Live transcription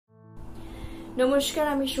নমস্কার,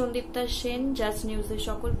 আমি সন্দীপ্তা সেন। জাস্ট নিউজের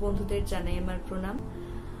সকল বন্ধুদের জানাই আমার প্রণাম।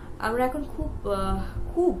 আমরা এখন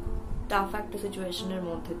খুব টাফ একটা সিচুয়েশনের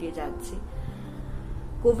মধ্যে দিয়ে যাচ্ছি।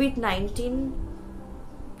 কোভিড-19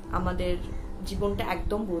 আমাদের জীবনটা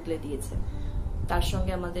একদম বদলে দিয়েছে। তার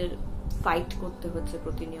সঙ্গে আমাদের ফাইট করতে হচ্ছে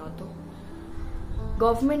প্রতিনিয়ত।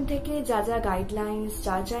 গভর্নমেন্ট থেকে যা যা গাইডলাইন্স,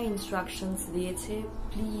 যা যা ইনস্ট্রাকশনস দিয়েছে,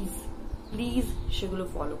 প্লিজ সেগুলো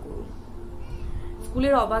ফলো করুন।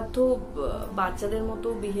 স্কুলের অবাধ্য বাচ্চাদের মতো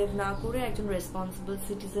বিহেভ না করে একজন রেসপন্সিবল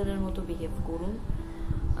সিটিজেনের মতো বিহেভ করুন।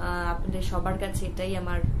 আপনাদের সবার কাছে এটাই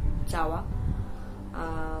আমার চাওয়া।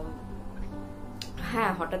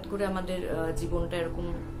 হ্যাঁ, হঠাৎ করে আমাদের জীবনটা এরকম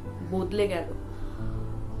বদলে গেল,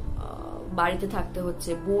 বাড়িতে থাকতে হচ্ছে,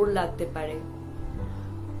 বোর লাগতে পারে,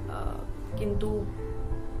 কিন্তু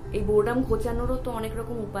এই বোরডাম ঘোচানোরও তো অনেক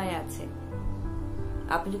রকম উপায় আছে।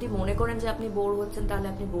 আপনি যদি মনে করেন যে আপনি বোর হচ্ছেন, তাহলে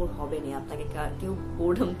আপনি বোর হবেনই, আপনাকে কেউ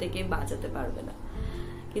বোরডাম থেকে বাঁচাতে পারবে না।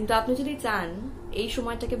 কিন্তু আপনি যদি চান এই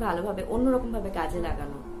সময়টাকে ভালোভাবে অন্যরকম ভাবে কাজে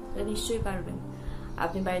লাগানো, তাহলে নিশ্চয়ই পারবেন।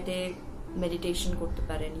 আপনি বাড়িতে মেডিটেশন করতে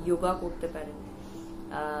পারেন, যোগা করতে পারেন।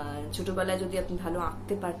 ছোটবেলায় যদি আপনি ভালো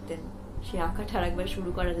আঁকতে পারতেন, সেই আঁকাটা আরেকবার শুরু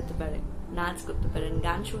করা যেতে পারে। নাচ করতে পারেন,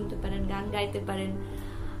 গান শুনতে পারেন, গান গাইতে পারেন।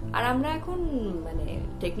 আর আমরা এখন মানে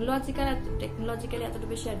টেকনোলজিক্যালি এতটা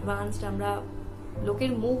বেশি অ্যাডভান্সড, আমরা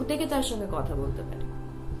লোকের মুখ দেখে তার সঙ্গে কথা বলতে পারি,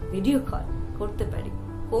 ভিডিও কল করতে পারি,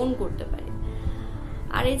 ফোন করতে পারি।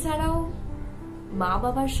 আর এছাড়াও মা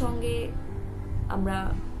বাবার সঙ্গে আমরা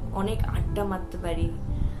অনেক আড্ডা মারতে পারি,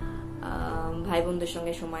 ভাই বোনদের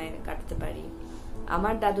সঙ্গে সময় কাটাতে পারি।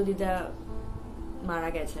 আমার দাদু দিদা মারা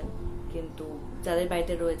গেছেন, কিন্তু যাদের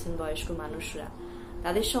বাড়িতে রয়েছেন বয়স্ক মানুষরা,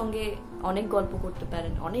 তাদের সঙ্গে অনেক গল্প করতে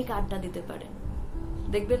পারেন, অনেক আড্ডা দিতে পারেন।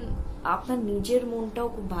 দেখবেন আপনার নিজের মনটাও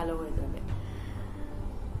খুব ভালো হয়ে যাবে,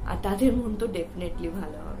 আর তাদের মন তো ডেফিনেটলি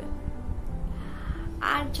ভালো হবে।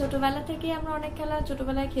 আর ছোটবেলা থেকে আমরা অনেক খেলা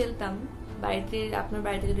ছোটবেলায় খেলতাম। আপনার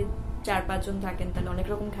বাড়িতে যদি 4-5 জন থাকেন, তাহলে অনেক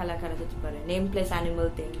রকম খেলা খেলা যেতে পারে। নেম প্লেস অ্যানিমাল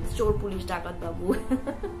থিংস, চোর পুলিশ ডাকাত বাবু,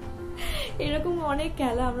 এরকম অনেক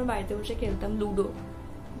খেলা আমরা বাড়িতে বসে খেলতাম। লুডো,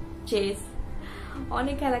 চেস,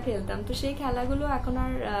 অনেক খেলা খেলতাম। তো সেই খেলাগুলো এখন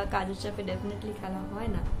আর কাজের চাপে ডেফিনেটলি খেলা হয়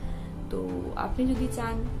না। তো আপনি যদি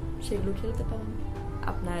চান সেগুলো খেলতে পারেন,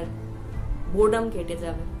 আপনার বোরডাম কেটে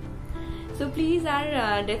যাবে। So please, R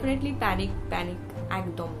definitely panic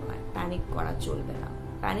একদম নয়, প্যানিক করা চলবে না।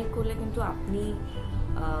 প্যানিক করলে কিন্তু আপনি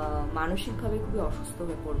মানসিকভাবে খুবই অসুস্থ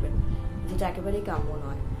হয়ে পড়বেন, যেটা একেবারেই কাম্য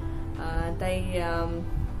নয়। তাই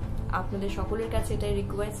আপনাদের সকলের কাছে এটাই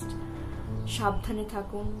রিকোয়েস্ট, সাবধানে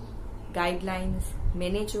থাকুন, গাইডলাইন্স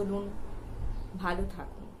মেনে চলুন, ভালো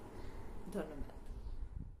থাকুন। ধন্যবাদ।